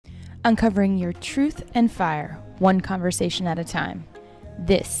uncovering your truth and fire, one conversation at a time.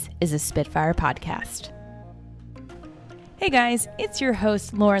 This is a Spitfire podcast. Hey guys, it's your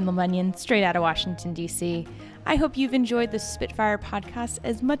host, Lauren LeMunyon, straight out of Washington, D.C. I hope you've enjoyed the Spitfire podcast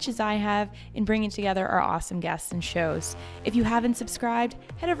as much as I have in bringing together our awesome guests and shows. If you haven't subscribed,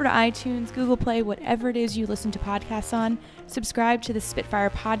 head over to iTunes, Google Play, whatever it is you listen to podcasts on. Subscribe to the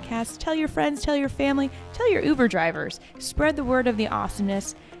Spitfire podcast. Tell your friends, tell your family, tell your Uber drivers. Spread the word of the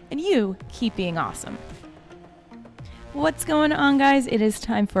awesomeness, and you keep being awesome. What's going on, guys? It is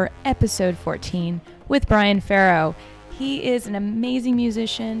time for episode 14 with Brian Farrow. He is an amazing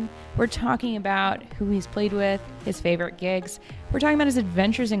musician. We're talking about who he's played with, his favorite gigs. We're talking about his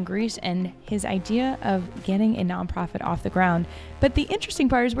adventures in Greece and his idea of getting a nonprofit off the ground. But the interesting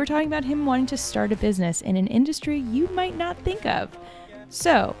part is we're talking about him wanting to start a business in an industry you might not think of.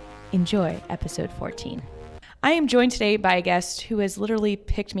 So enjoy episode 14. I am joined today by a guest who has literally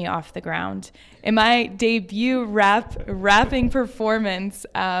picked me off the ground. In my debut rapping performance,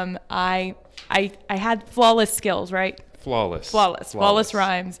 I had flawless skills, right? Flawless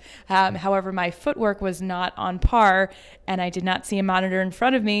rhymes. However, my footwork was not on par, and I did not see a monitor in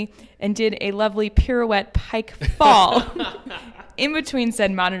front of me and did a lovely pirouette pike fall in between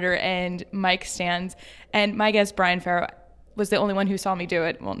said monitor and mic stands. And my guest, Brian Farrow, was the only one who saw me do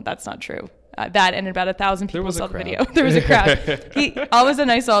it. Well, that's not true. That and about 1,000 people saw the video. There was a crowd. All of a sudden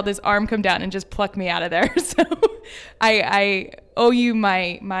I saw this arm come down and just pluck me out of there. So I owe you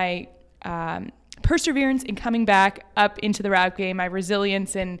my perseverance in coming back up into the rap game, my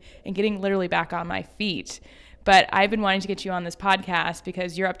resilience and getting literally back on my feet. But I've been wanting to get you on this podcast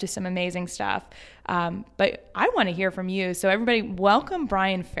because you're up to some amazing stuff. But I want to hear from you. So everybody, welcome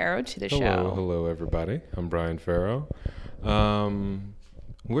Brian Farrow to the show. Hello, everybody. I'm Brian Farrow.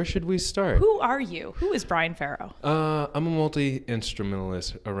 Where should we start? Who are you? Who is Brian Farrow? I'm a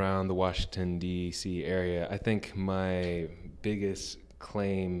multi-instrumentalist around the Washington, D.C. area. I think my biggest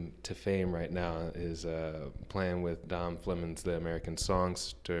claim to fame right now is playing with Dom Fleming's The American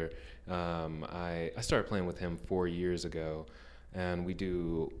Songster. I started playing with him 4 years ago, and we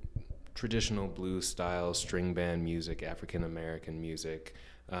do traditional blues style string band music, African-American music,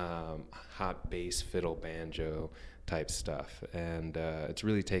 hot bass, fiddle, banjo type stuff, and it's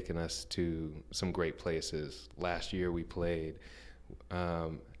really taken us to some great places. Last year we played,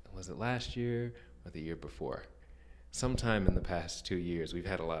 was it last year or the year before? Sometime in the past 2 years, we've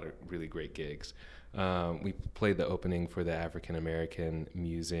had a lot of really great gigs. We played the opening for the African American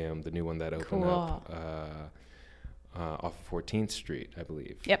Museum, the new one that opened up off 14th Street, I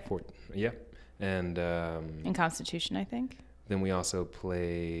believe. Yep. Yep. And in Constitution, I think. Then we also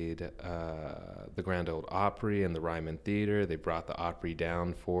played the Grand Ole Opry and the Ryman Theater. They brought the Opry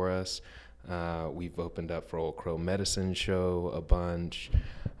down for us. We've opened up for Old Crow Medicine Show a bunch.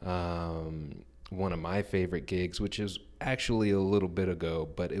 One of my favorite gigs, which is actually a little bit ago,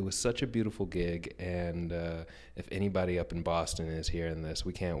 but it was such a beautiful gig, and if anybody up in Boston is hearing this,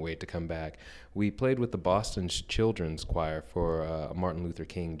 we can't wait to come back. We played with the Boston Children's Choir for a Martin Luther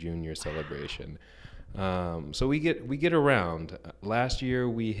King Jr. celebration. So we get around. Last year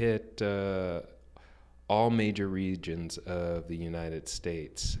we hit all major regions of the United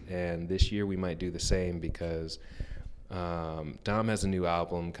States, and this year we might do the same because Dom has a new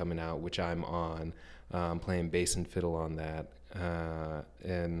album coming out, which I'm on. I'm playing bass and fiddle on that,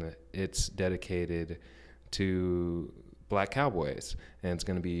 and it's dedicated to Black cowboys, and it's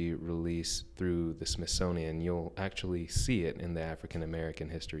going to be released through the Smithsonian. You'll actually see it in the African American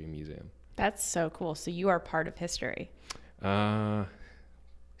History Museum. That's so cool. So you are part of history. Shucks,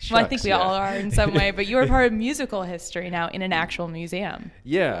 well, I think we all are in some way, but you are part of musical history now in an actual museum.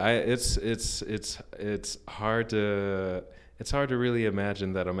 Yeah, it's hard to really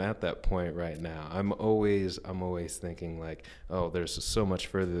imagine that I'm at that point right now. I'm always thinking like, oh, there's so much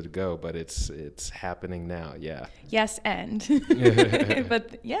further to go, but it's happening now. Yeah. Yes, and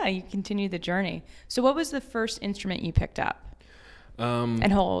but yeah, you continue the journey. So, what was the first instrument you picked up?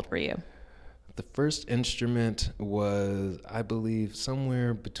 And how old were you? The first instrument was, I believe,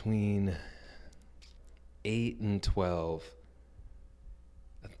 somewhere between 8 and 12.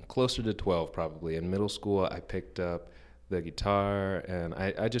 Closer to 12, probably. In middle school, I picked up the guitar, and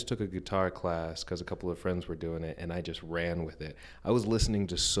I just took a guitar class because a couple of friends were doing it, and I just ran with it. I was listening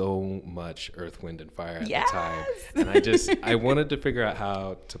to so much Earth, Wind, and Fire at the time, and I wanted to figure out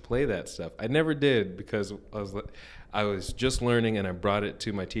how to play that stuff. I never did because I was just learning, and I brought it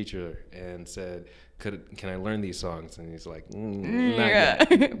to my teacher and said, can I learn these songs? And he's like, not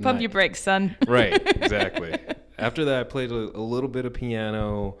yet. Pump your brakes, son. Right, exactly. After that, I played a little bit of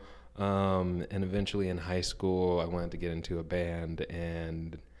piano, and eventually in high school, I wanted to get into a band,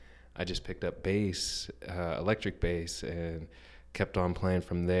 and I just picked up bass, electric bass, and kept on playing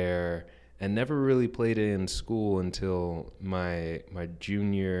from there, and never really played it in school until my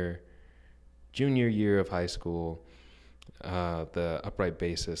junior year of high school. The upright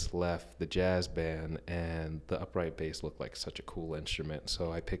bassist left the jazz band, and the upright bass looked like such a cool instrument,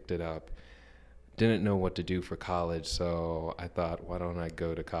 so I picked it up. Didn't know what to do for college, so I thought, why don't I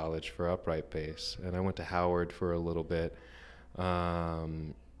go to college for upright bass? And I went to Howard for a little bit,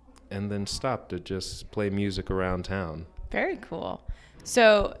 and then stopped to just play music around town. Very cool.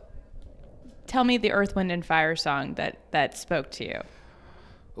 So tell me the Earth, Wind, and Fire song that spoke to you.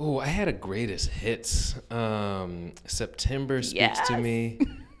 Oh, I had a greatest hits. September speaks to me.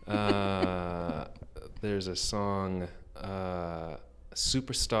 There's a song,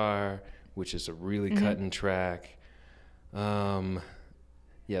 Superstar, which is a really cutting track.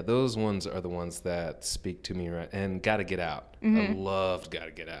 Yeah, those ones are the ones that speak to me, right? And Gotta Get Out. I loved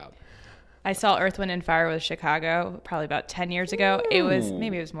Gotta Get Out. I saw Earth, Wind, and Fire with Chicago probably about 10 years ago.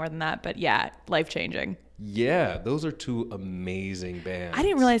 Maybe it was more than that, but yeah, life-changing. Yeah, those are two amazing bands. I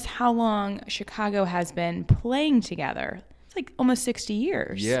didn't realize how long Chicago has been playing together. It's like almost 60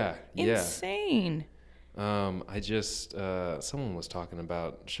 years. Yeah. Insane. I just, someone was talking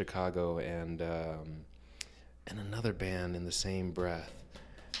about Chicago and another band in the same breath.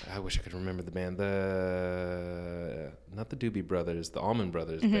 I wish I could remember the band. Not the Doobie Brothers, the Allman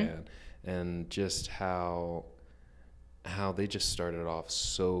Brothers band. And just how they just started off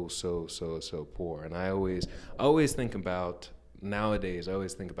so poor. And I always think about, nowadays, I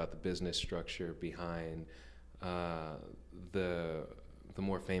always think about the business structure behind the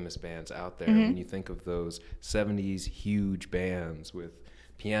more famous bands out there. When you think of those 70s huge bands with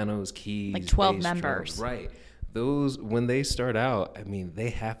pianos, keys, like 12 bass, members. drums, right. Those, when they start out, I mean,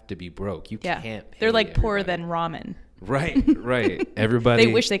 they have to be broke. You can't pay They're like everybody. poorer than ramen. Right. Everybody.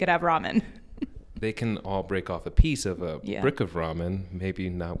 They wish they could have ramen. They can all break off a piece of a brick of ramen, maybe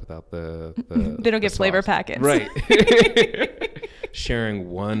not without the They don't get sauce. flavor packets. Right. Sharing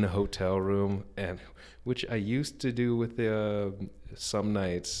one hotel room, and which I used to do with some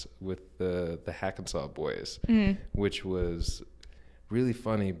nights with the Hackensaw Boys, which was really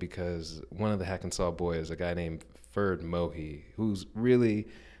funny because one of the Hackensaw Boys, a guy named Ferd Mohi, who's really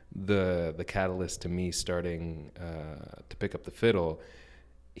the catalyst to me starting to pick up the fiddle.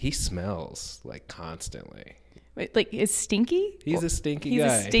 He smells like constantly. Wait, like, is stinky? He's a stinky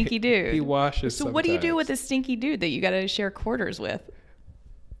guy. He's a stinky dude. He washes So sometimes. what do you do with a stinky dude that you got to share quarters with?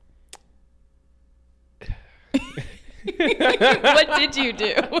 What did you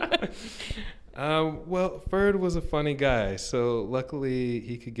do? Well, Ferd was a funny guy, so luckily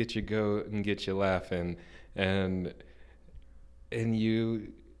he could get you go and get you laughing, and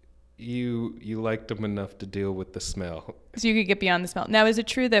you liked him enough to deal with the smell. So you could get beyond the smell. Now, is it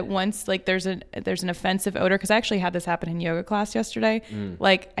true that once, like, there's an offensive odor? Because I actually had this happen in yoga class yesterday.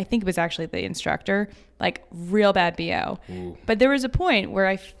 Like, I think it was actually the instructor, like, real bad BO. Ooh. But there was a point where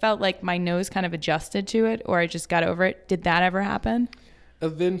I felt like my nose kind of adjusted to it, or I just got over it. Did that ever happen?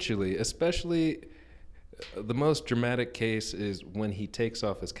 Eventually, especially the most dramatic case is when he takes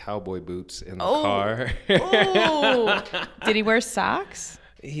off his cowboy boots in the car. Oh, did he wear socks?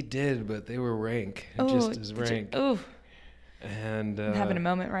 He did, but they were rank, just as rank. And I'm having a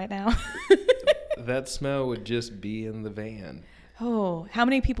moment right now. that smell would just be in the van. Oh, how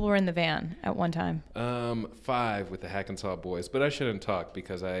many people were in the van at one time? 5 with the Hackensaw Boys, but I shouldn't talk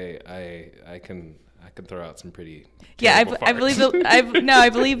because I can throw out some pretty I believe I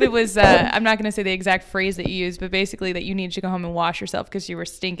believe it was I'm not going to say the exact phrase that you used, but basically that you needed to go home and wash yourself because you were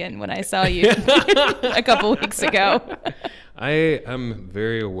stinking when I saw you a couple weeks ago. I am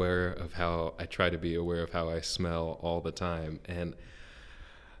very aware of how I try to be aware of how I smell all the time, and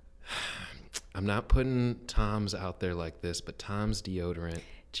I'm not putting Tom's out there like this, but Tom's deodorant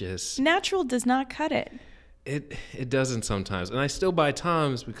just natural does not cut it. It doesn't sometimes, and I still buy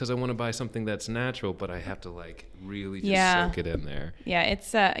Tom's because I want to buy something that's natural, but I have to like really just soak it in there. Yeah,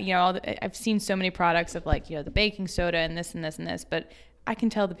 it's I've seen so many products of like the baking soda and this and this and this, but I can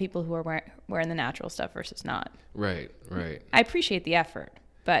tell the people who are wearing the natural stuff versus not. Right. I appreciate the effort,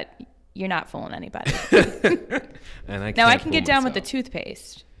 but you're not fooling anybody. And I can get down with the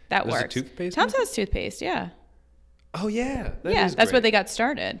toothpaste. That There's works. A toothpaste? Tom's has toothpaste, yeah. Oh yeah, that's great. where they got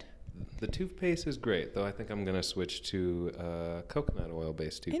started. The toothpaste is great, though I think I'm going to switch to coconut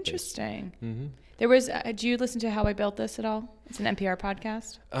oil-based toothpaste. Interesting. Mm-hmm. There was, do you listen to How I Built This at all? It's an NPR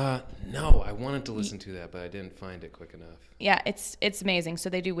podcast. No, I wanted to listen to that, but I didn't find it quick enough. Yeah, it's amazing. So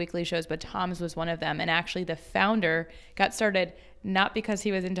they do weekly shows, but Tom's was one of them. And actually the founder got started not because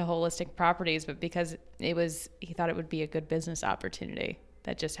he was into holistic properties, but because he thought it would be a good business opportunity.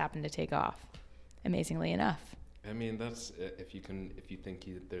 that just happened to take off, amazingly enough. I mean, that's if you think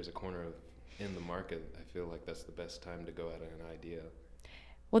there's a corner in the market, I feel like that's the best time to go at an idea.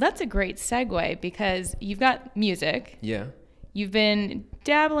 Well, that's a great segue because you've got music. Yeah. You've been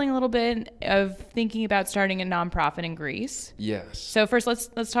dabbling a little bit of thinking about starting a nonprofit in Greece. Yes. So first,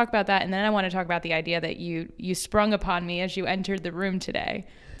 let's talk about that, and then I want to talk about the idea that you sprung upon me as you entered the room today.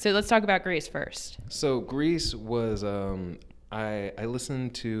 So let's talk about Greece first. So Greece was I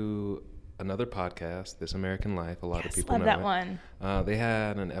listened to another podcast, This American Life. A lot of people love know that it. one. They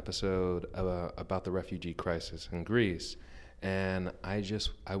had an episode about the refugee crisis in Greece. And I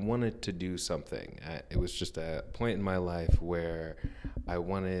wanted to do something. It was just a point in my life where I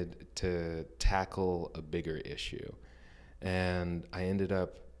wanted to tackle a bigger issue. And I ended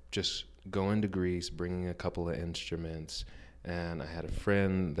up just going to Greece, bringing a couple of instruments. And I had a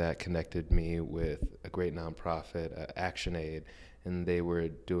friend that connected me with a great nonprofit, ActionAid. And they were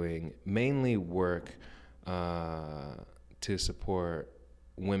doing mainly work to support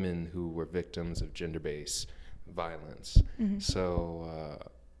women who were victims of gender-based violence. Mm-hmm. So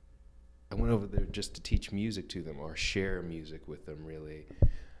I went over there just to teach music to them or share music with them, really.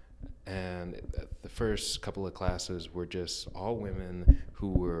 And the first couple of classes were just all women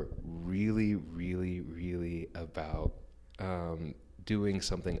who were really, really, really about doing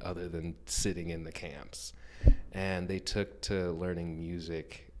something other than sitting in the camps. And they took to learning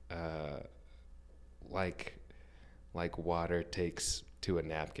music like water takes to a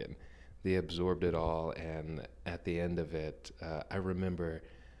napkin. They absorbed it all, and at the end of it, I remember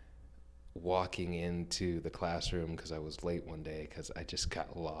walking into the classroom because I was late one day because I just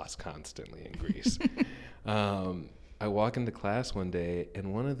got lost constantly in Greece. I walk into class one day,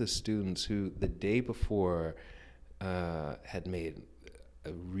 and one of the students who the day before had made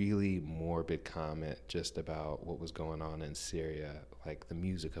a really morbid comment just about what was going on in Syria, like the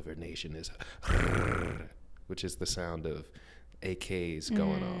music of her nation is, which is the sound of AKs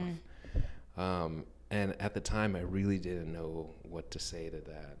going off. And at the time, I really didn't know what to say to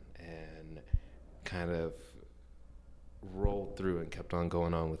that, and kind of rolled through and kept on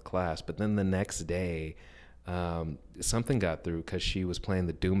going on with class. But then the next day, something got through because she was playing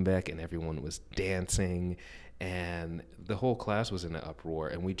the doumbek and everyone was dancing, and the whole class was in an uproar.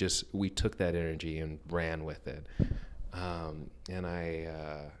 And we took that energy and ran with it. And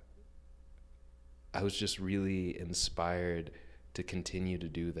I was just really inspired to continue to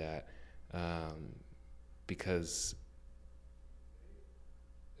do that. Because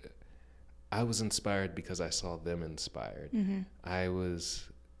I was inspired because I saw them inspired. Mm-hmm. I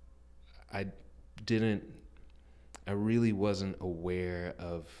really wasn't aware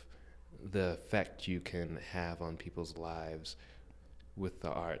of the effect you can have on people's lives with the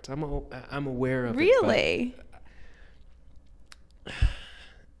arts. I'm aware of really? It.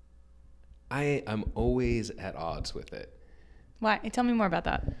 I'm always at odds with it. Why? Tell me more about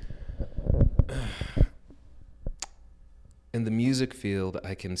that. In the music field,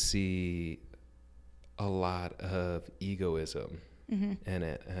 I can see a lot of egoism in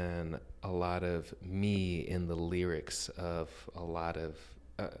it, and a lot of me in the lyrics of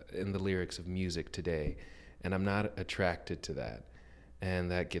music today, and I'm not attracted to that, and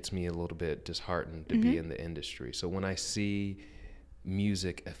that gets me a little bit disheartened to be in the industry. So when I see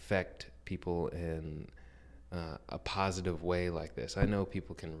music affect people in a positive way like this, I know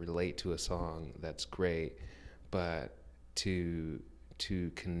people can relate to a song, that's great, but to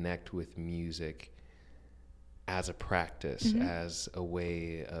connect with music as a practice, as a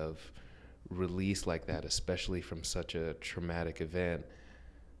way of release like that, especially from such a traumatic event,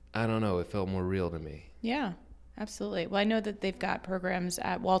 I don't know, it felt more real to me. Yeah, absolutely. Well, I know that they've got programs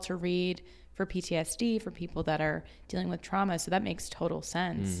at Walter Reed for PTSD, for people that are dealing with trauma, so that makes total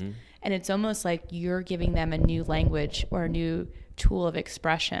sense. And it's almost like you're giving them a new language or a new tool of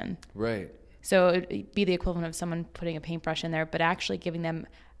expression. Right. So it'd be the equivalent of someone putting a paintbrush in there, but actually giving them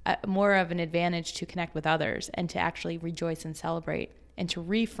more of an advantage to connect with others and to actually rejoice and celebrate and to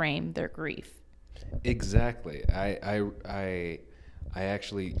reframe their grief. Exactly. I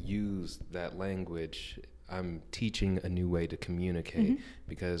actually use that language. I'm teaching a new way to communicate,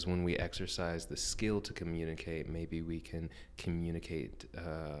 because when we exercise the skill to communicate, maybe we can communicate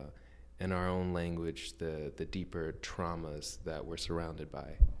in our own language the deeper traumas that we're surrounded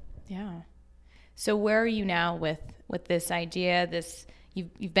by. Yeah. So where are you now with this idea?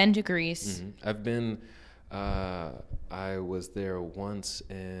 You've been to Greece. I've been. I was there once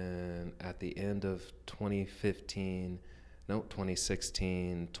at the end of 2016,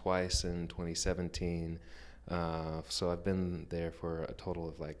 twice in 2017. So I've been there for a total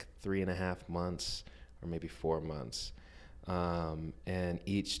of like 3.5 months or maybe 4 months. And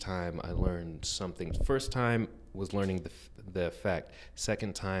each time I learned something. First time was learning the effect.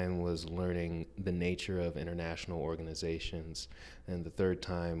 Second time was learning the nature of international organizations. And the third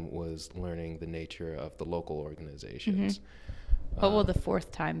time was learning the nature of the local organizations. Mm-hmm. What will the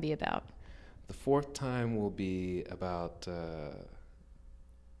fourth time be about? The fourth time will be about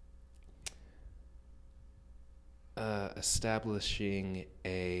establishing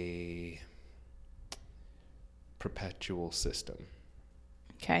a perpetual system.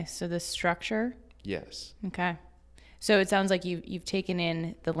 Okay, so the structure? Yes. Okay. So it sounds like you've taken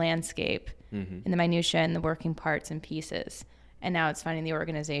in the landscape and the minutiae and the working parts and pieces, and now it's finding the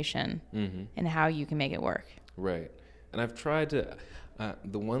organization and how you can make it work. Right. And I've tried to...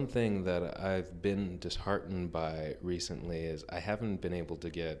 the one thing that I've been disheartened by recently is I haven't been able to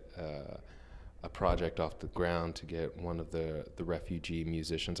get a project off the ground to get one of the refugee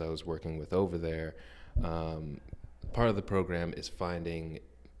musicians I was working with over there. Part of the program is finding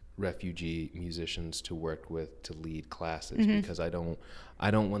refugee musicians to work with to lead classes because I don't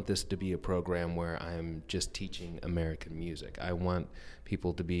want this to be a program where I'm just teaching American music. I want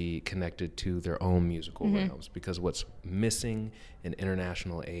people to be connected to their own musical realms, because what's missing in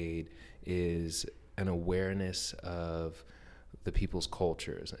international aid is an awareness of the people's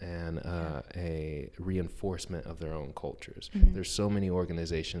cultures and a reinforcement of their own cultures. There's so many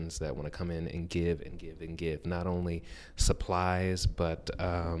organizations that want to come in and give and give and give, not only supplies, but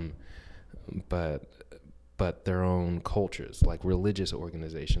their own cultures, like religious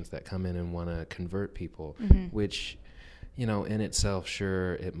organizations that come in and want to convert people, which, you know, in itself,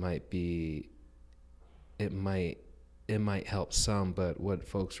 sure, it might help some, but what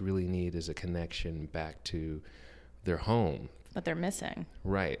folks really need is a connection back to their home. But they're missing.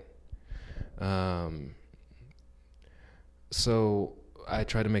 Right. So I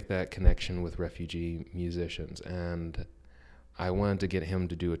try to make that connection with refugee musicians, and I wanted to get him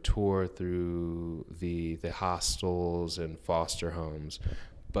to do a tour through the hostels and foster homes.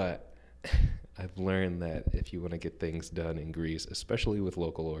 But I've learned that if you want to get things done in Greece, especially with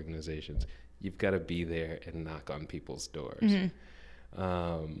local organizations, you've got to be there and knock on people's doors.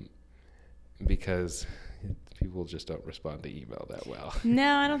 Because people just don't respond to email that well.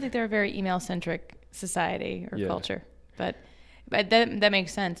 No, I don't think they're a very email-centric society or culture. But that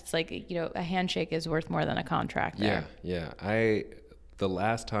makes sense. It's like, you know, a handshake is worth more than a contract there. Yeah. The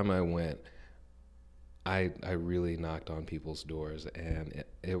last time I went, I really knocked on people's doors, and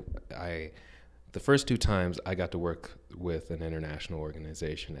the first two times I got to work with an international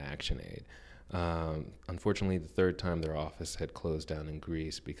organization, ActionAid. Unfortunately, the third time their office had closed down in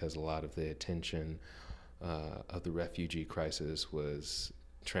Greece because a lot of the attention of the refugee crisis was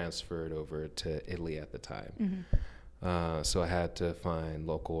transferred over to Italy at the time. So I had to find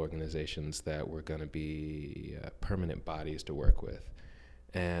local organizations that were going to be permanent bodies to work with.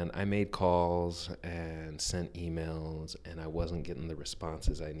 And I made calls and sent emails, and I wasn't getting the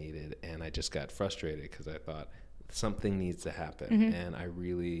responses I needed. And I just got frustrated because I thought something needs to happen. And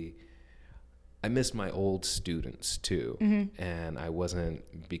I missed my old students too. And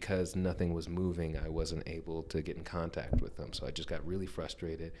because nothing was moving, I wasn't able to get in contact with them. So I just got really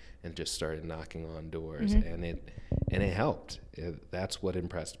frustrated and just started knocking on doors, and it helped. That's what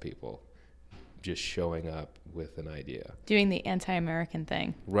impressed people. Just showing up with an idea. Doing the anti-American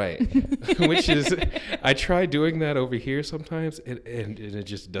thing. Right. Which is, I try doing that over here sometimes, and it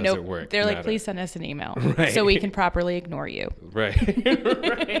just doesn't work. They're like, please send us an email right. so we can properly ignore you. Right.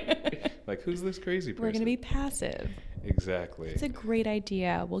 Right. Like, who's this crazy person? We're going to be passive. Exactly. It's a great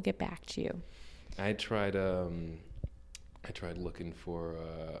idea. We'll get back to you. I tried looking for,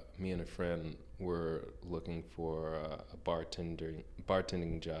 me and a friend were looking for a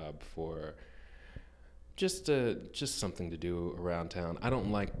bartending job for just something to do around town. I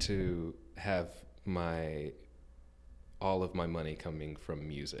don't like to have all of my money coming from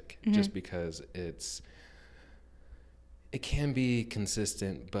music, just because it can be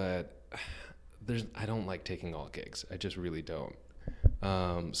consistent, but I don't like taking all gigs. I just really don't.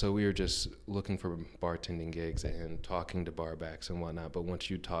 So we were just looking for bartending gigs and talking to barbacks and whatnot. But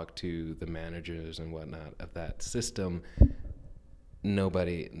once you talk to the managers and whatnot of that system,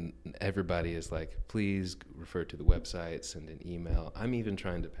 everybody is like, please refer to the website, send an email. I'm even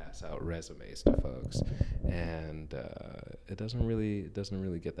trying to pass out resumes to folks, and it doesn't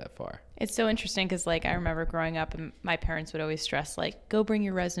really get that far. It's so interesting because, like, I remember growing up, and my parents would always stress, like, go bring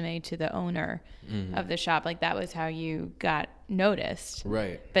your resume to the owner of the shop. Like, that was how you got noticed.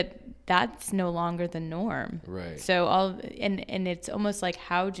 Right. But that's no longer the norm. Right. So and it's almost like,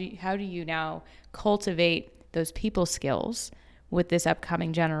 how do you now cultivate those people skills with this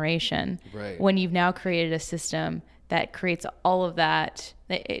upcoming generation, right, when you've now created a system that creates all of that.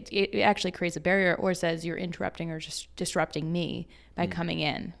 It actually creates a barrier, or says you're interrupting or just disrupting me by coming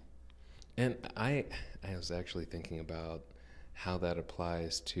in. And I was actually thinking about how that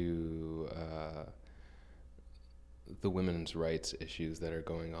applies to the women's rights issues that are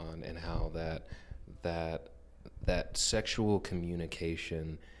going on, and how that sexual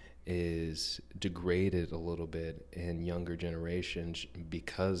communication is degraded a little bit in younger generations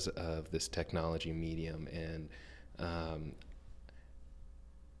because of this technology medium. And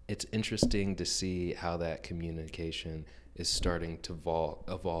it's interesting to see how that communication is starting to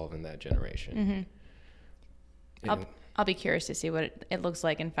evolve in that generation. Mm-hmm. I'll be curious to see what it looks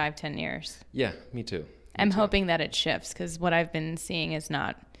like in 5-10 years. Yeah, me too. I'm hoping that it shifts, because what I've been seeing is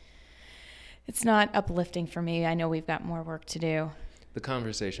it's not uplifting for me. I know we've got more work to do. The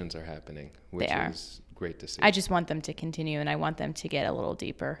conversations are happening, which is great to see. I just want them to continue, and I want them to get a little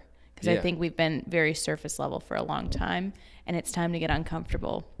deeper, because I think we've been very surface level for a long time, and it's time to get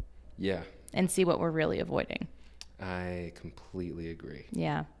uncomfortable. Yeah. And see what we're really avoiding. I completely agree.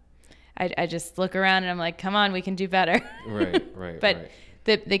 Yeah. I just look around and I'm like, come on, we can do better. Right. But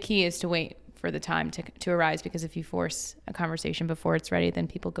the key is to wait for the time to arise, because if you force a conversation before it's ready, then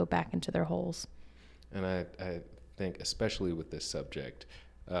people go back into their holes. And I think, especially with this subject,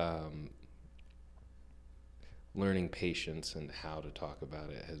 learning patience and how to talk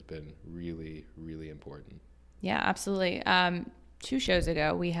about it has been really, really important. Yeah, absolutely. 2 shows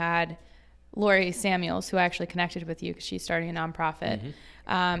ago, we had Lori Samuels, who actually connected with you because she's starting a nonprofit. Mm-hmm.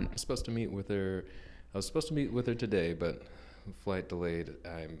 I was supposed to meet with her today, but flight delayed.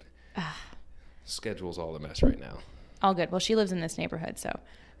 Schedule's all a mess right now. All good. Well, she lives in this neighborhood, so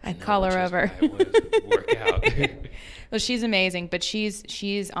I'd call her over. Work out. Well, she's amazing, but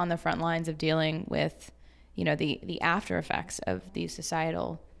she's on the front lines of dealing with, the after effects of these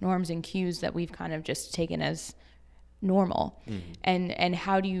societal norms and cues that we've kind of just taken as normal. Mm-hmm. And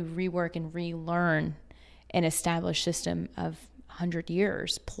how do you rework and relearn an established system of 100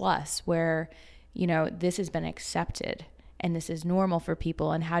 years plus where, this has been accepted and this is normal for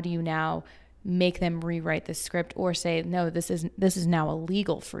people, and how do you now make them rewrite the script or say, no, this is now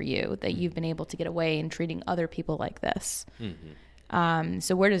illegal for you, that you've been able to get away in treating other people like this. Mm-hmm.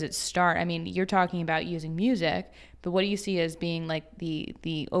 So where does it start? I mean, you're talking about using music, but what do you see as being like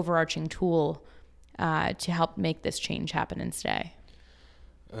the overarching tool to help make this change happen and stay?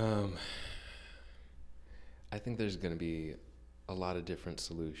 I think there's going to be a lot of different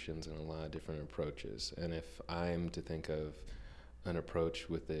solutions and a lot of different approaches. And if I'm to think of an approach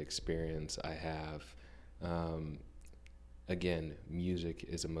with the experience I have, again, music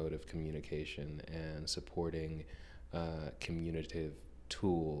is a mode of communication, and supporting communicative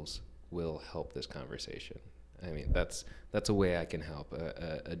tools will help this conversation. I mean, that's a way I can help.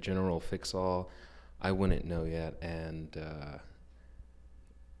 A general fix-all, I wouldn't know yet. And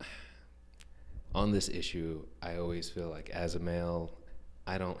on this issue, I always feel like as a male,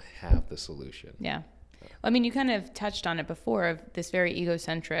 I don't have the solution. Yeah. Well, I mean, you kind of touched on it before, of this very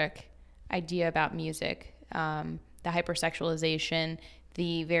egocentric idea about music, the hypersexualization,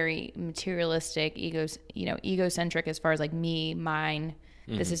 the very materialistic egocentric as far as like me, mine,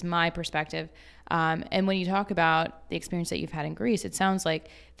 mm-hmm. This is my perspective. And when you talk about the experience that you've had in Greece, it sounds like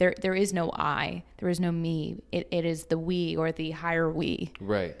there is no I, there is no me. It is the we, or the higher we,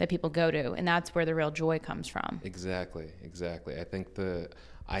 right, that people go to. And that's where the real joy comes from. Exactly. I think the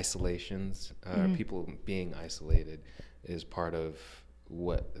isolations, mm-hmm. people being isolated, is part of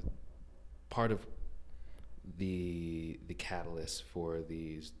the catalyst for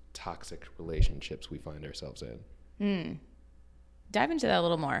these toxic relationships we find ourselves in. Dive into that a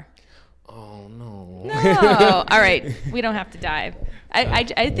little more. Oh, no. All right. We don't have to dive.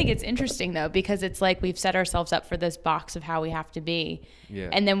 I think it's interesting, though, because it's like we've set ourselves up for this box of how we have to be. Yeah.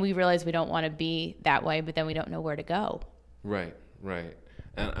 And then we realize we don't want to be that way, but then we don't know where to go. Right.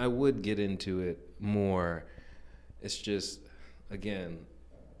 And I would get into it more. It's just, again,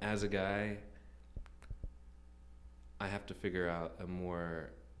 as a guy, I have to figure out a more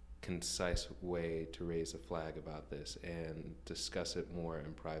concise way to raise a flag about this and discuss it more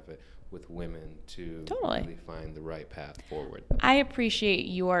in private with women to really find the right path forward. I appreciate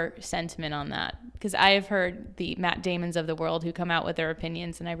your sentiment on that, because I have heard the Matt Damons of the world who come out with their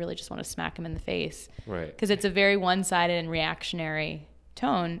opinions, and I really just want to smack them in the face. Right. Because it's a very one-sided and reactionary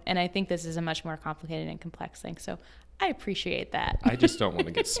tone, and I think this is a much more complicated and complex thing. So I appreciate that. I just don't want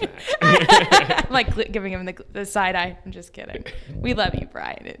to get smacked. I'm like giving him the side eye. I'm just kidding. We love you,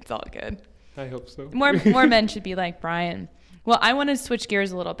 Brian. It's all good. I hope so. More men should be like Brian. Well, I want to switch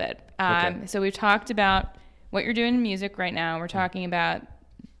gears a little bit. Okay. So we've talked about what you're doing in music right now. We're talking about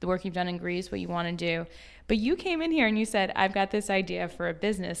the work you've done in Greece, what you want to do. But you came in here and you said, I've got this idea for a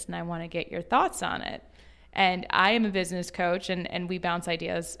business and I want to get your thoughts on it. And I am a business coach, and we bounce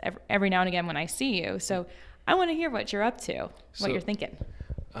ideas every now and again when I see you. So I want to hear what you're up to, what you're thinking.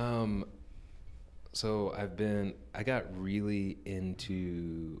 So I got really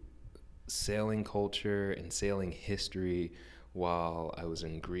into sailing culture and sailing history while I was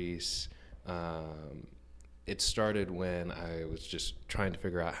in Greece. It started when I was just trying to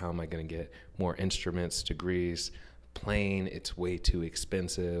figure out how am I going to get more instruments to Greece. Plane, it's way too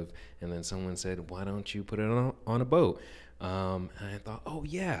expensive. And then someone said, why don't you put it on a boat? And I thought, oh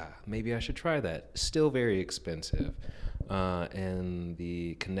yeah, maybe I should try that. Still very expensive. And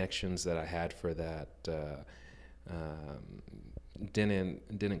the connections that I had for that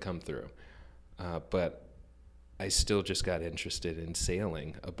didn't come through. But I still just got interested in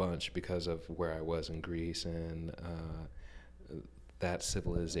sailing a bunch because of where I was in Greece and that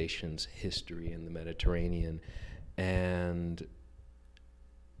civilization's history in the Mediterranean. And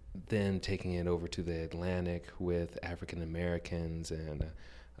then taking it over to the Atlantic with African Americans and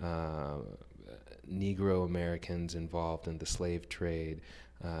Negro Americans involved in the slave trade,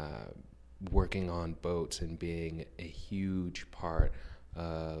 working on boats and being a huge part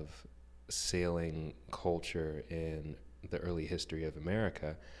of sailing culture in the early history of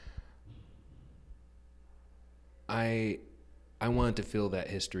America. I wanted to feel that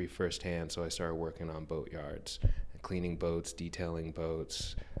history firsthand, so I started working on boat yards, cleaning boats, detailing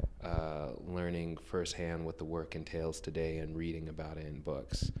boats, learning firsthand what the work entails today and reading about it in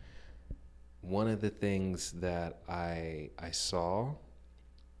books. One of the things that I saw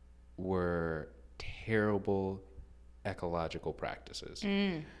were terrible ecological practices.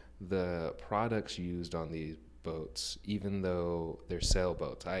 The products used on these boats, even though they're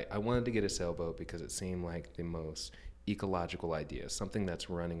sailboats, I wanted to get a sailboat because it seemed like the most ecological idea, something that's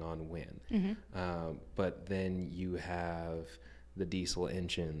running on wind. But then you have the diesel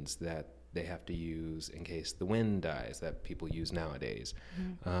engines that they have to use in case the wind dies that people use nowadays.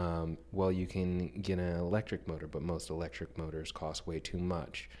 Well, you can get an electric motor, but most electric motors cost way too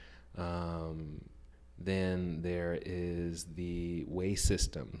much. Then there is the waste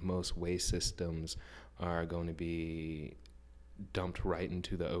system. Most waste systems are going to be dumped right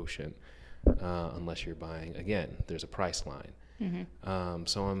into the ocean. Unless you're buying, again, there's a price line.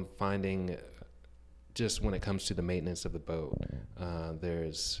 So I'm finding just when it comes to the maintenance of the boat,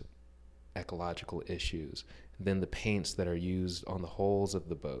 there's ecological issues. Then the paints that are used on the hulls of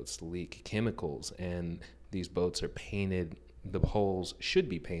the boats leak chemicals, and these boats are painted, the hulls should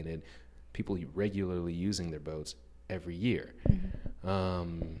be painted, people regularly using their boats every year.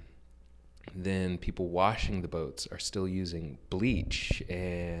 Then people washing the boats are still using bleach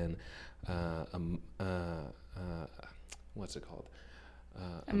and what's it called?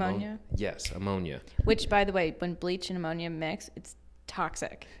 Ammonia? Yes, ammonia. Which, by the way, when bleach and ammonia mix, it's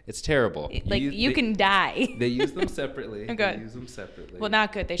toxic. It's terrible. You can die. They use them separately. Good. They use them separately. Well,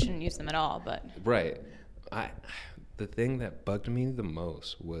 not good. They shouldn't use them at all, but... Right. The thing that bugged me the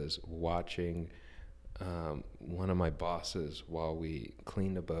most was watching one of my bosses, while we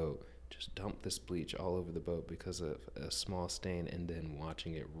cleaned the boat, just dump this bleach all over the boat because of a small stain, and then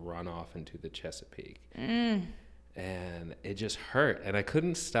watching it run off into the Chesapeake. And it just hurt, and I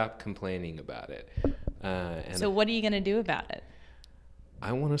couldn't stop complaining about it. So what are you going to do about it?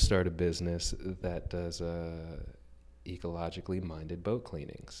 I want to start a business that does ecologically minded boat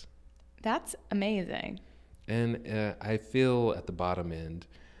cleanings. That's amazing. And I feel at the bottom end,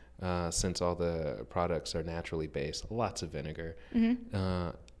 since all the products are naturally based, lots of vinegar,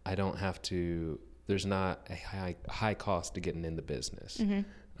 I don't have to, there's not a high cost to getting in the business.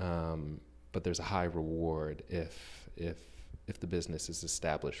 But there's a high reward if the business is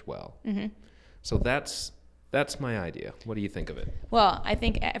established well. So that's my idea. What do you think of it? Well, I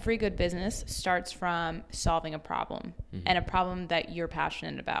think every good business starts from solving a problem, and a problem that you're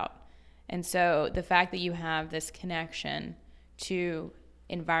passionate about. And so the fact that you have this connection to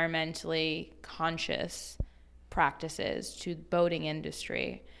environmentally conscious practices, to the boating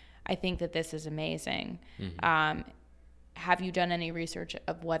industry, I think that this is amazing. Have you done any research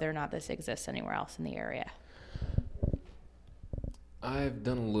of whether or not this exists anywhere else in the area? I've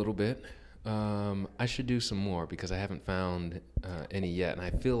done a little bit. I should do some more because I haven't found any yet, and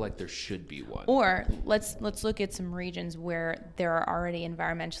I feel like there should be one. Or let's look at some regions where there are already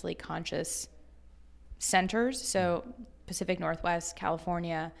environmentally conscious centers. So Pacific Northwest,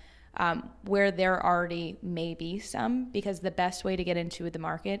 California, where there already may be some, because the best way to get into the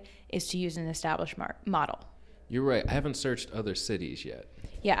market is to use an established model. You're right. I haven't searched other cities yet.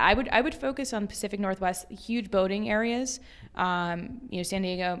 Yeah, I would focus on Pacific Northwest, huge boating areas. San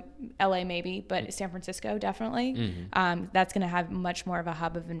Diego, LA maybe, but San Francisco definitely. That's going to have much more of a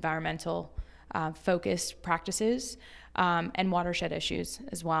hub of environmental focused practices and watershed issues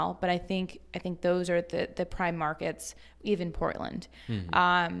as well. But I think those are the prime markets, even Portland.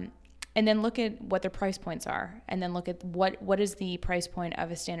 And then look at what their price points are, and then look at what is the price point of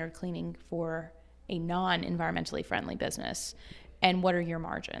a standard cleaning for a non-environmentally friendly business, and what are your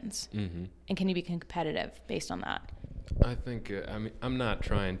margins, and can you be competitive based on that? I think I'm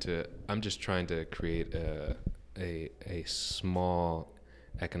just trying to create a small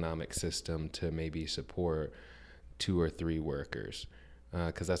economic system to maybe support 2 or 3 workers,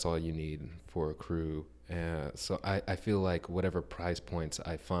 because that's all you need for a crew. So I feel like whatever price points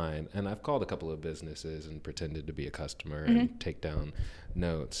I find, and I've called a couple of businesses and pretended to be a customer and take down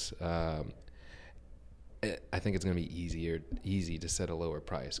notes. I think it's going to be easy to set a lower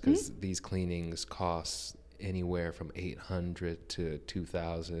price, because these cleanings cost anywhere from $800 to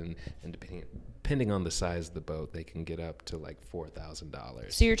 $2,000, and depending on the size of the boat, they can get up to like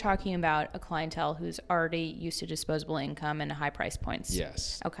 $4,000. So you're talking about a clientele who's already used to disposable income and high price points.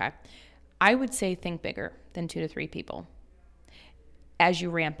 Yes. Okay. I would say think bigger than 2 to 3 people as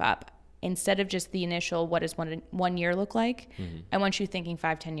you ramp up. Instead of just the initial, what does 1 year look like? I want you thinking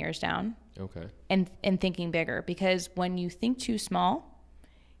 5-10 years down. Okay. And thinking bigger, because when you think too small,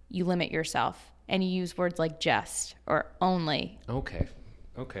 you limit yourself, and you use words like just or only.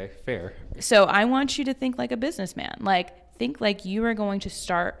 Okay, fair. So I want you to think like a businessman. Like, think like you are going to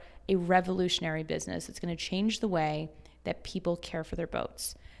start a revolutionary business that's going to change the way that people care for their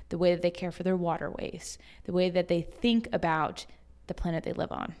boats, the way that they care for their waterways, the way that they think about the planet they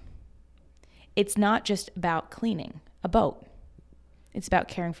live on. It's not just about cleaning a boat. It's about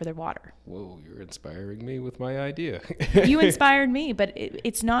caring for their water. Whoa, you're inspiring me with my idea. You inspired me, but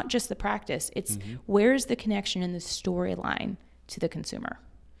it's not just the practice. It's where's the connection in the storyline to the consumer?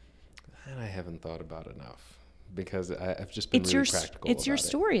 And I haven't thought about enough, because I've just been really practical. It's your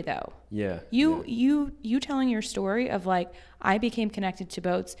story, though. Yeah. You telling your story of like, I became connected to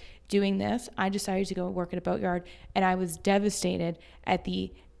boats doing this. I decided to go work at a boatyard, and I was devastated at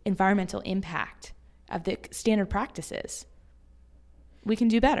the environmental impact of the standard practices. We can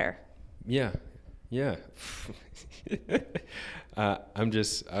do better. Yeah. I'm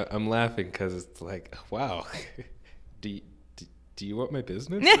laughing because it's like, wow. Do you want my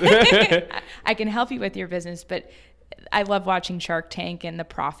business? I can help you with your business, but I love watching Shark Tank and the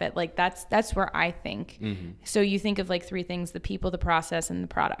profit. Like that's where I think. So you think of like 3 things: the people, the process, and the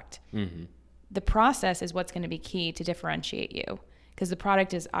product. The process is what's going to be key to differentiate you, because the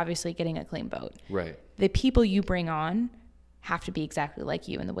product is obviously getting a clean boat. Right. The people you bring on have to be exactly like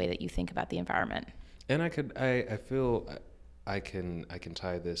you in the way that you think about the environment. And I feel I can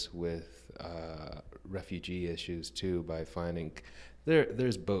tie this with refugee issues too, by finding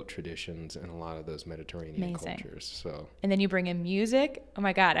there's boat traditions in a lot of those Mediterranean cultures. So, and then you bring in music. Oh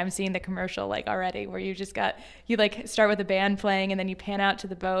my God, I'm seeing the commercial like already, where you like start with a band playing, and then you pan out to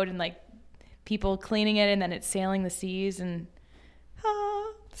the boat and like people cleaning it, and then it's sailing the seas, and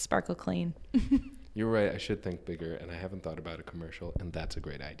sparkle clean. You're right. I should think bigger, and I haven't thought about a commercial, and that's a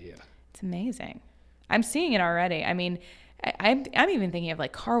great idea. It's amazing. I'm seeing it already. I mean, I'm even thinking of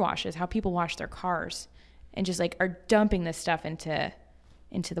like car washes, how people wash their cars, and just like are dumping this stuff into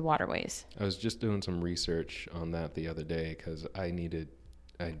the waterways. I was just doing some research on that the other day, because I needed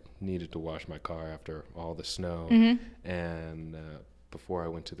to wash my car after all the snow, and before I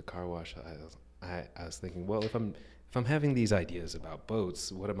went to the car wash, I was thinking, well, if I'm having these ideas about boats,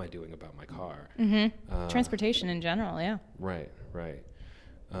 what am I doing about my car? Transportation in general, yeah. Right.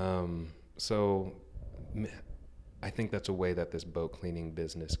 So I think that's a way that this boat cleaning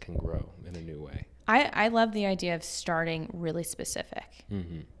business can grow in a new way. I love the idea of starting really specific.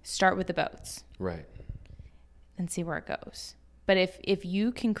 Start with the boats. Right. And see where it goes. But if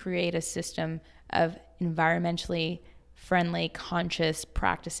you can create a system of environmentally friendly, conscious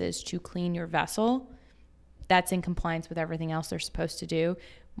practices to clean your vessel that's in compliance with everything else they're supposed to do,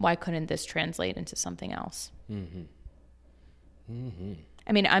 why couldn't this translate into something else?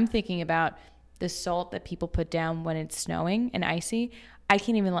 I mean, I'm thinking about the salt that people put down when it's snowing and icy. I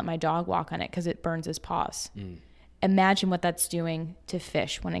can't even let my dog walk on it because it burns his paws. Imagine what that's doing to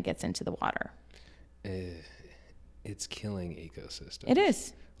fish when it gets into the water. It's killing ecosystems. It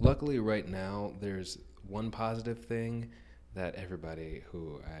is. Luckily, right now, there's one positive thing that everybody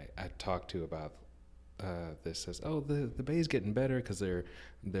who I talk to about this says, oh, the bay's getting better because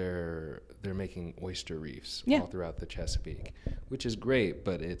they're making oyster reefs all throughout the Chesapeake, which is great,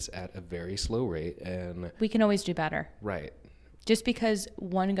 but it's at a very slow rate, and we can always do better. Right. Just because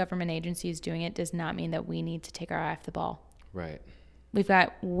one government agency is doing it does not mean that we need to take our eye off the ball. Right. We've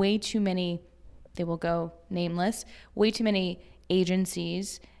got way too many, they will go nameless, way too many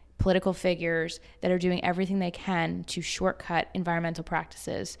agencies, political figures that are doing everything they can to shortcut environmental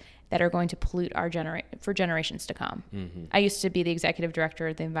practices that are going to pollute our for generations to come. Mm-hmm. I used to be the executive director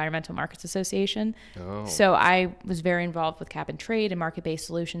of the Environmental Markets Association. Oh. So I was very involved with cap and trade and market-based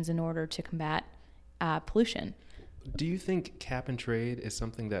solutions in order to combat pollution. Do you think cap and trade is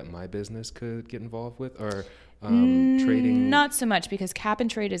something that my business could get involved with, or trading? Not so much, because cap and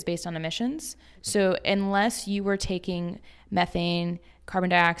trade is based on emissions. So unless you were taking methane, carbon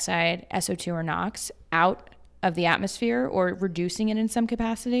dioxide, SO2 or NOx out of the atmosphere or reducing it in some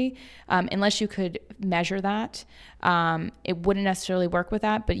capacity, unless you could measure that, it wouldn't necessarily work with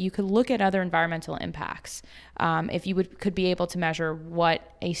that, but you could look at other environmental impacts if you could be able to measure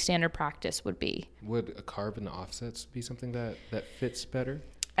what a standard practice would be. Would a carbon offsets be something that fits better?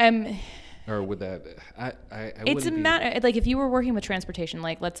 Or would that, it's a matter, like if you were working with transportation,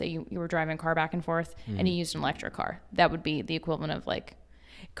 like let's say you were driving a car back and forth and you used an electric car, that would be the equivalent of like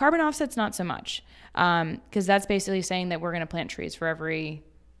carbon offsets, not so much. Because that's basically saying that we're going to plant trees for every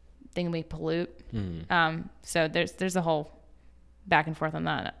thing we pollute. So there's a whole back and forth on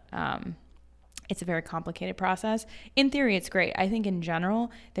that. It's a very complicated process. In theory, it's great. I think in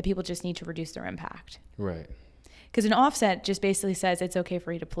general that people just need to reduce their impact. Right. Because an offset just basically says it's okay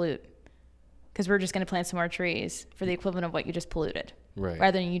for you to pollute, because we're just going to plant some more trees for the equivalent of what you just polluted, right?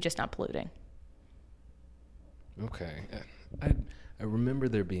 Rather than you just not polluting. Okay. I remember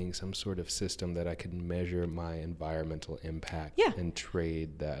there being some sort of system that I could measure my environmental impact and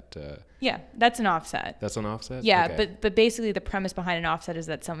trade that. Yeah, that's an offset. That's an offset? Yeah, okay. but basically the premise behind an offset is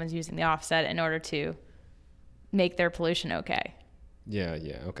that someone's using the offset in order to make their pollution okay. Yeah,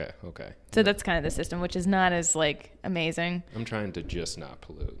 okay. So that's kind of the system, which is not as like amazing. I'm trying to just not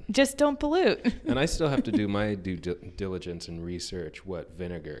pollute. Just don't pollute. And I still have to do my due diligence and research what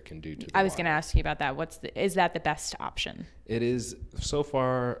vinegar can do to the I was going to ask you about that. Is that the best option? It is, so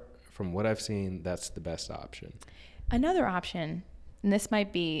far from what I've seen, that's the best option. Another option, and this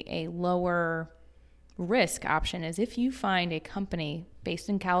might be a lower risk option, is if you find a company based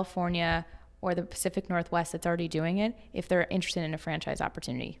in California or the Pacific Northwest that's already doing it, if they're interested in a franchise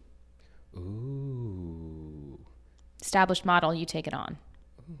opportunity. Ooh. Established model, you take it on.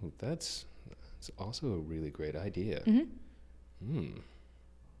 Ooh, that's also a really great idea.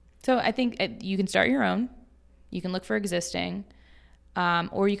 So I think you can start your own. You can look for existing,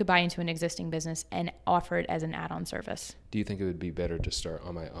 or you could buy into an existing business and offer it as an add-on service. Do you think it would be better to start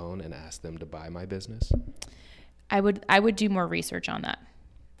on my own and ask them to buy my business? I would do more research on that.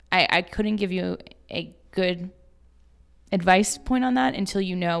 I couldn't give you a good advice point on that until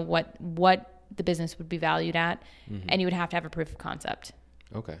you know what the business would be valued at, and you would have to have a proof of concept.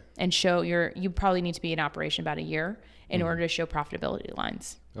 Okay. And show you probably need to be in operation about a year in order to show profitability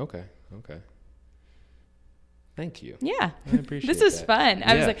lines. Okay. Thank you. Yeah. I appreciate This is that. fun.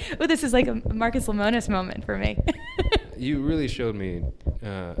 Yeah. I was like, oh, this is like a Marcus Lemonis moment for me. You really showed me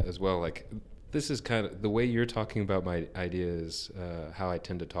as well, like, this is kind of the way you're talking about my ideas, how I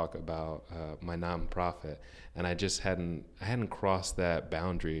tend to talk about my nonprofit, and I just hadn't crossed that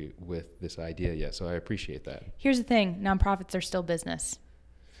boundary with this idea yet. So I appreciate that. Here's the thing: nonprofits are still business.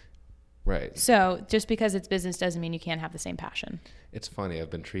 Right. So just because it's business doesn't mean you can't have the same passion. It's funny. I've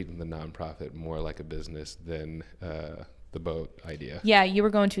been treating the nonprofit more like a business than the boat idea. Yeah, you were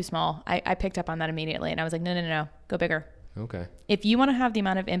going too small. I picked up on that immediately, and I was like, no, go bigger. Okay. If you want to have the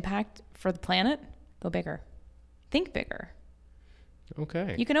amount of impact for the planet, go bigger. Think bigger.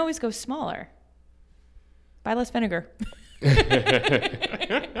 Okay. You can always go smaller. Buy less vinegar.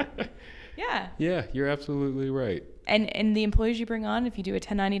 Yeah. Yeah, you're absolutely right. And the employees you bring on, if you do a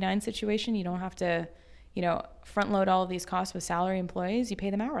 1099 situation, you don't have to, front load all of these costs with salary employees. You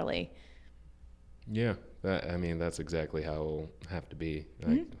pay them hourly. Yeah. That's exactly how it'll have to be.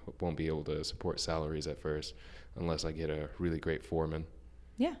 I won't be able to support salaries at first unless I get a really great foreman.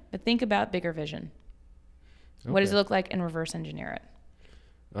 Yeah, but think about bigger vision. Okay. What does it look like, and reverse engineer it?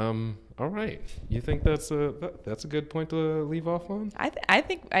 All right. You think that's a good point to leave off on? I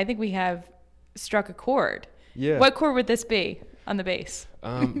think we have struck a chord. Yeah. What chord would this be on the bass?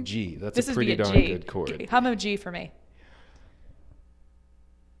 G. That's a pretty darn good chord. How about G for me?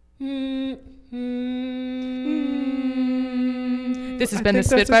 This has been the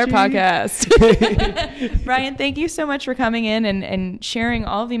Spitfire Podcast. Brian, thank you so much for coming in and sharing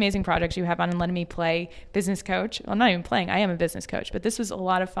all of the amazing projects you have on and letting me play business coach. Well, not even playing. I am a business coach, but this was a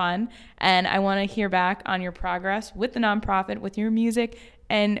lot of fun. And I want to hear back on your progress with the nonprofit, with your music,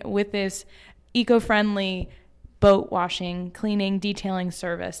 and with this eco-friendly boat washing, cleaning, detailing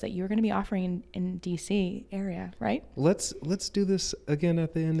service that you were going to be offering in DC area, right? Let's do this again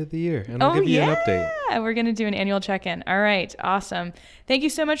at the end of the year, and I'll give you an update. Yeah, we're going to do an annual check-in. All right, awesome. Thank you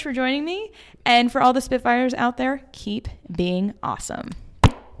so much for joining me. And for all the Spitfires out there, keep being awesome.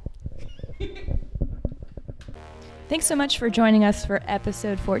 Thanks so much for joining us for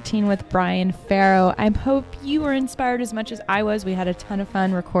episode 14 with Brian Farrow. I hope you were inspired as much as I was. We had a ton of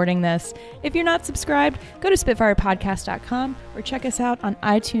fun recording this. If you're not subscribed, go to spitfirepodcast.com or check us out on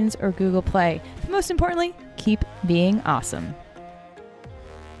iTunes or Google Play. But most importantly, keep being awesome.